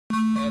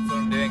That's what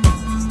I'm doing.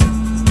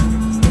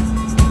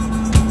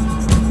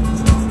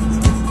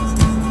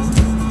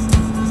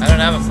 I don't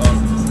have a phone.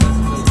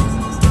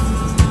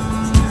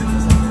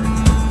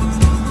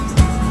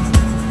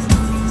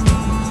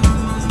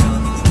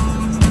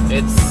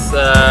 It's,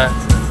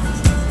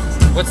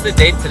 what's the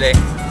date today?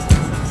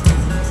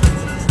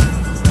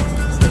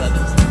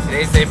 11th.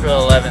 Today's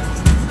April 11th,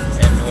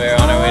 and we're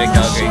on our way to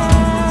Calgary.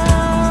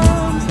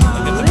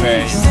 Look at the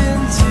prairies.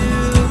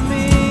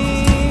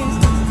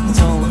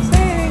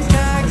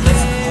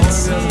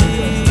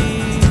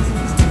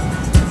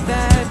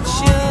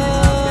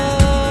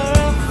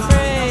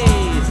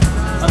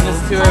 On this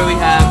tour we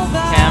have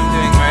Cam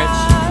doing merch,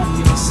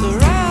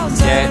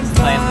 Garret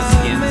playing the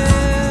skins,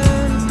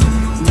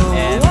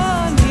 and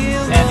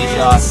Andy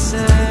Shaw.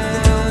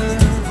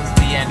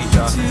 The Andy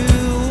Shaw.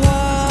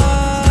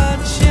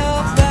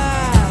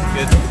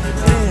 Good.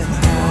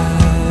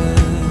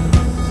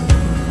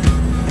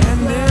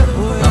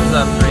 Thumbs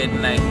up for Aiden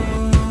Knight.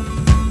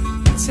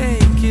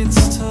 Take its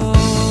toll.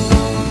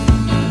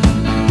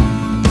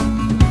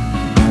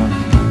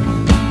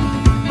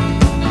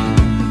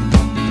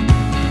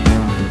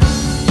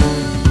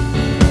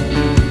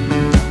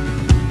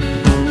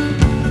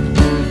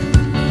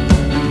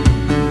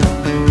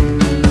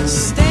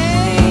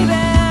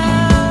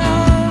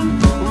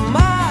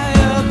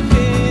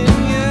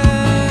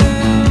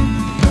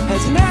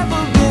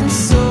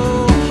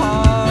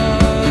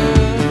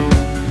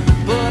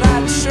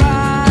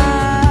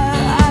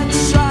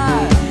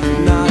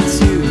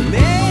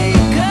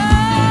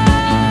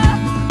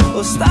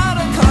 Start a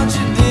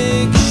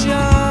contradiction.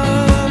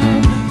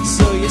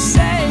 So you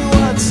say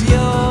what's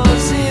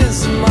yours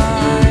is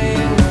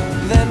mine.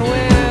 Then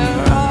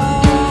we're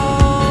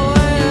all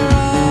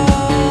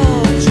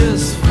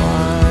just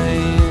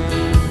fine.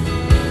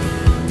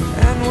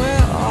 And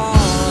we're all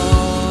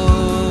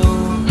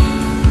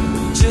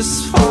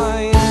just fine.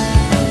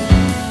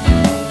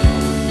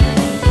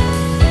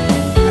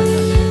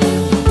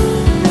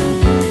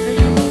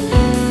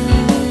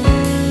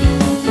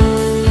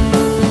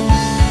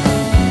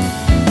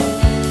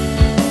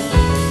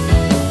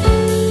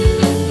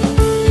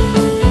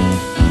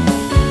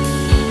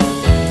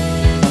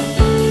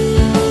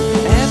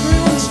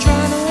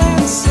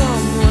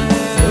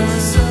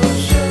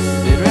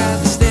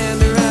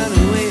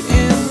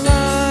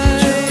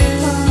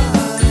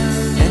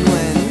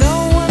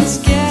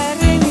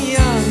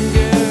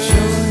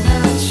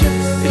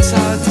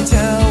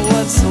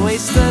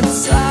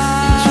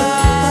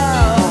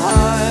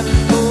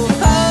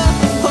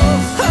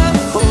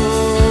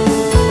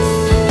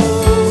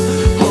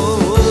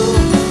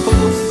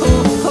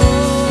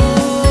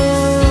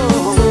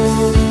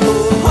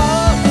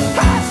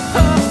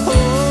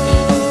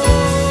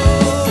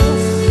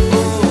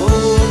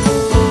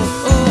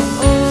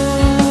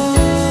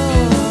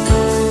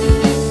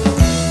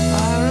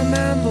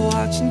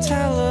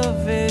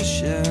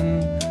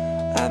 Television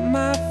at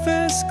my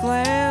first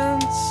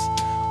glance.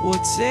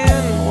 What's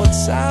in,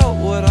 what's out,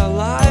 what our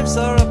lives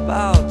are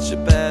about. You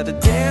better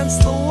dance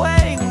the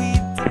way we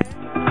dance.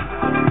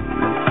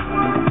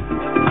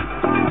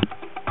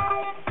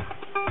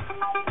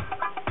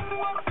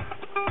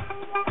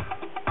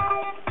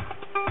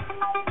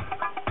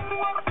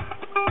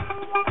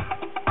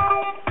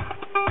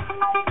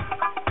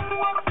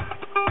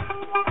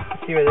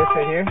 See where this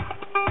right here?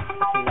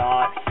 It's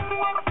not.